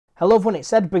Hello everyone,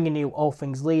 it's Ed bringing you all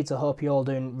things Leeds. I hope you're all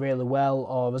doing really well,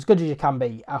 or as good as you can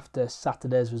be after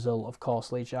Saturday's result. Of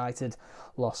course, Leeds United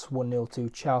lost 1-0 to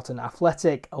Charlton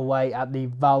Athletic away at the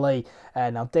Valley.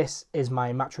 Now this is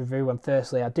my match review, and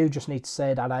firstly I do just need to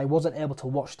say that I wasn't able to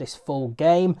watch this full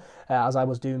game as I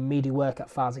was doing media work at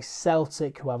Farsley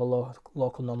Celtic, who have a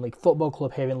local non-league football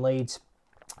club here in Leeds.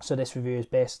 So this review is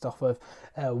based off of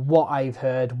what I've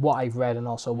heard, what I've read, and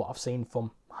also what I've seen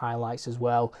from highlights as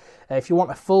well. If you want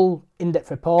a full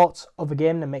in-depth report of the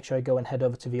game, then make sure you go and head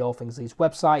over to the All Things Leeds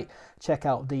website, check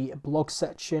out the blog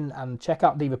section and check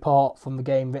out the report from the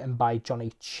game written by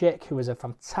Johnny Chick, who is a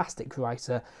fantastic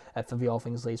writer for the All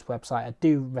Things Leeds website. I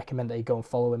do recommend that you go and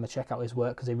follow him and check out his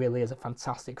work because he really is a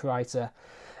fantastic writer.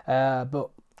 But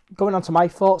going on to my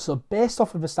thoughts, so based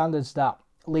off of the standards that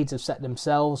Leeds have set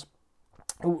themselves,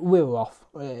 we were off.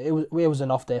 It was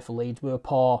an off day for Leeds. We were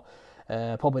poor.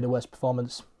 Probably the worst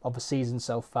performance of the season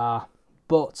so far.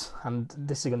 But, and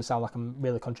this is going to sound like I'm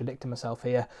really contradicting myself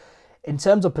here, in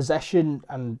terms of possession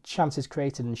and chances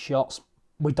created and shots,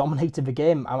 we dominated the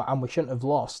game and we shouldn't have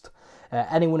lost.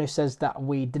 Anyone who says that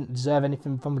we didn't deserve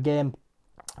anything from the game,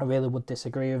 I really would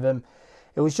disagree with them.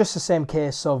 It was just the same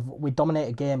case of we dominate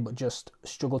a game but just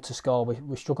struggled to score.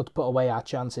 We struggled to put away our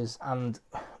chances, and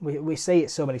we say it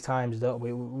so many times, don't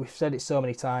we? We've said it so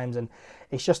many times, and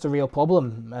it's just a real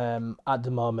problem at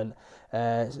the moment.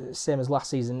 Same as last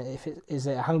season. Is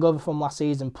it a hangover from last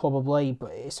season? Probably,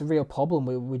 but it's a real problem.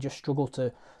 We just struggle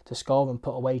to score and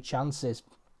put away chances.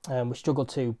 We struggled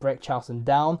to break Charlton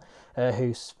down,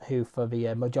 who for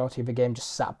the majority of the game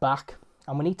just sat back,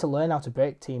 and we need to learn how to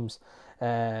break teams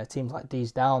like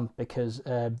these down, because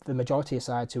the majority of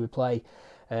sides who we play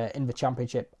in the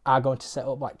Championship are going to set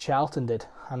up like Charlton did,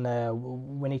 and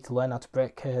we need to learn how to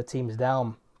break teams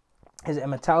down. Is it a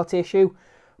mentality issue?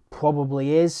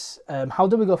 Probably is. How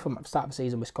do we go from the start of the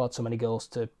season we scored so many goals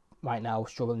to right now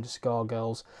struggling to score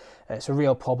goals? It's a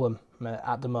real problem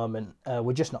at the moment.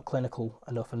 We're just not clinical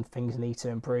enough, and things need to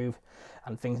improve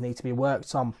and things need to be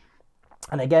worked on.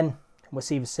 And again, we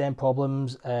see the same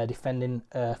problems defending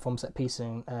from set piece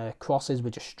and crosses.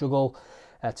 We just struggle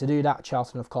to do that.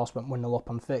 Charlton, of course, went 1-0 up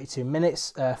on 32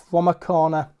 minutes from a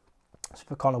corner. So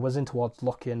the corner was in towards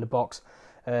Lockie in the box.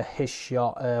 His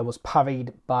shot was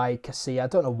parried by Casilla. I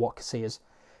don't know what Casilla's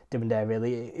doing there,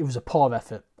 really. It was a poor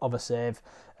effort of a save.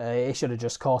 He should have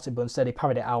just caught it, but instead he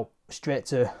parried it out straight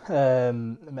to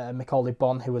Macaulay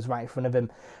Bonne, who was right in front of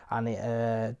him, and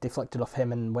it deflected off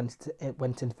him and went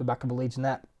into the back of the Leeds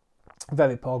net.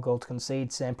 Very poor goal to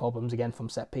concede. Same problems again from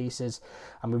set pieces,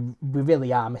 and we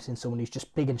really are missing someone who's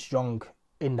just big and strong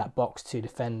in that box to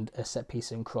defend a set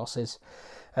piece and crosses.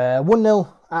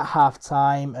 1-0 at half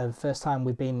time. First time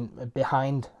we've been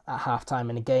behind at half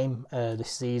time in a game this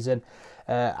season.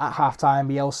 At half time,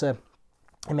 Bielsa,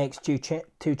 he makes two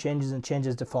changes and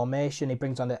changes the formation. He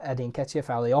brings on Eddie Nketiah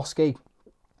for Alioski,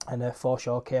 and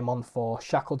Forshaw came on for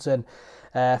Shackleton.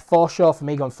 Forshaw, for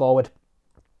me, going forward,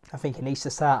 I think he needs to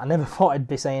start. I never thought I'd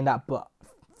be saying that, but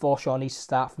Forshaw needs to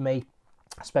start for me,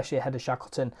 especially ahead of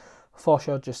Shackleton.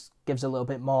 Forshaw just gives a little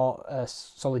bit more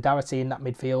solidarity in that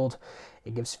midfield.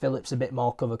 It gives Phillips a bit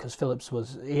more cover, because Phillips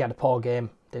he had a poor game,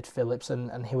 did Phillips,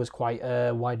 and he was quite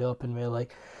wide open, really.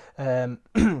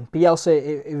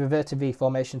 Bielsa, he reverted the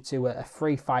formation to a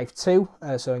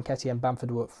 3-5-2, so Nketiah and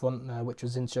Bamford were up front, which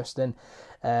was interesting.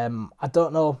 I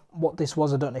don't know what this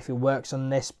was. I don't know if he works on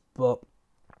this, but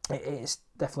it's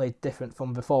definitely different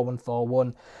from the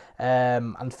 4-1-4-1.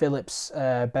 And Phillips,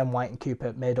 Ben White and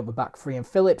Cooper made up the back three. And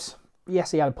Phillips,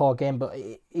 yes, he had a poor game, but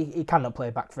he cannot play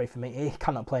a back three for me. He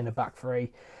cannot play in a back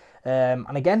three.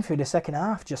 And again, through the second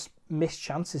half, just missed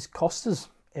chances, cost us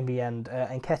in the end.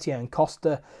 Nketiah and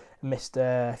Costa missed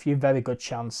a few very good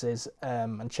chances,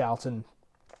 and Charlton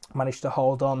managed to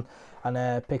hold on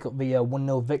and pick up the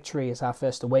 1-0 victory. It's our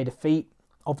first away defeat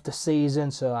of the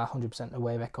season, so our 100%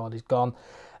 away record is gone.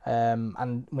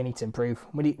 And we need to improve.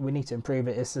 We need to improve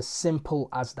it. It's as simple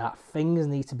as that. Things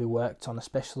need to be worked on,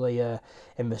 especially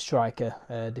in the striker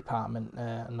department,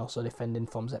 and also defending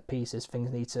from set pieces.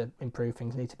 Things need to improve.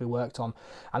 Things need to be worked on,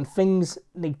 and things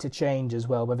need to change as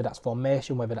well. Whether that's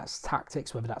formation, whether that's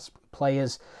tactics, whether that's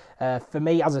players. For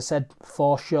me, as I said,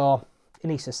 Forshaw, he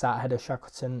needs to start ahead of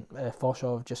Shackleton.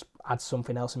 Forshaw just adds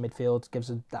something else in midfield,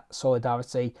 gives us that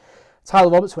solidarity.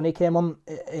 Tyler Roberts, when he came on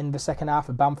in the second half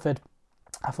of Bamford,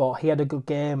 I thought he had a good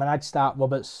game, and I'd start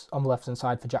Roberts on the left-hand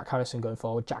side for Jack Harrison going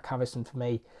forward. Jack Harrison, for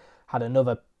me, had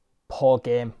another poor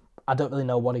game. I don't really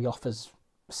know what he offers.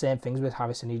 Same things with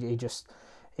Harrison. He just,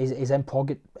 his end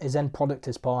product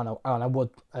is poor, and I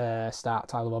would start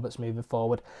Tyler Roberts moving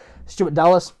forward. Stuart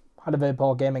Dallas had a very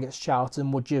poor game against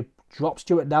Charlton. Would you drop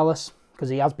Stuart Dallas? because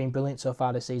he has been brilliant so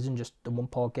far this season, just the one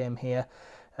poor game here.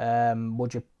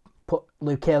 Would you put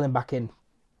Luke Ayling back in?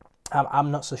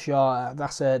 I'm not so sure.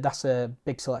 That's a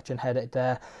big selection headache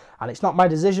there, and it's not my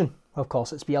decision. Of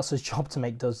course, it's Bielsa's job to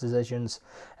make those decisions.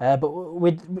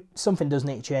 But something does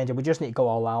need to change, and we just need to go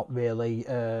all out really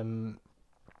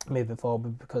moving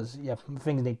forward, because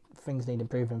things need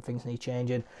improving, things need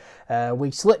changing. We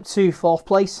slipped to 4th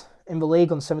place in the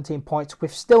league on 17 points.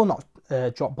 We've still not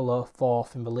dropped below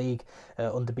 4th in the league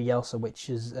under Bielsa, which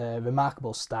is a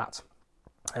remarkable stat.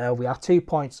 We are 2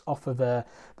 points off of the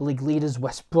league leaders,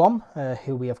 West Brom,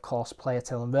 who we of course play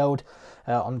at Ellen Road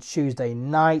on Tuesday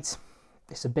night.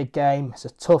 It's a big game, it's a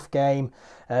tough game,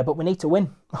 but we need to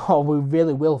win, or we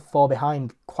really will fall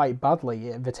behind quite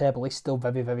badly. The table is still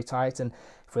very, very tight, and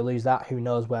if we lose that, who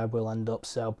knows where we'll end up.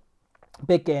 So,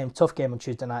 big game, tough game on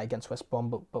Tuesday night against West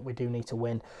Brom, but we do need to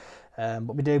win.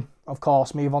 But we do, of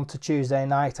course, move on to Tuesday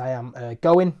night. I am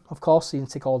going, of course, seeing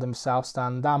Tick Oldham South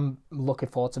Stand. I'm looking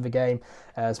forward to the game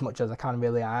as much as I can,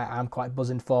 really. I'm quite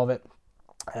buzzing for it.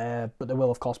 But there will,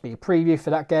 of course, be a preview for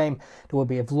that game. There will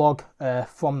be a vlog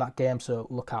from that game, so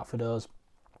look out for those.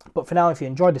 But for now, if you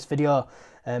enjoyed this video,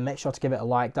 make sure to give it a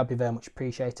like. That'd be very much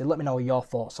appreciated. Let me know your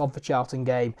thoughts on the Charlton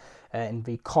game in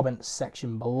the comments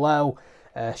section below.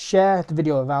 Share the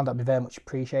video around, that'd be very much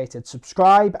appreciated.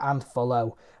 Subscribe and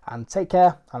follow, and take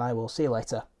care, and I will see you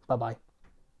later. Bye bye.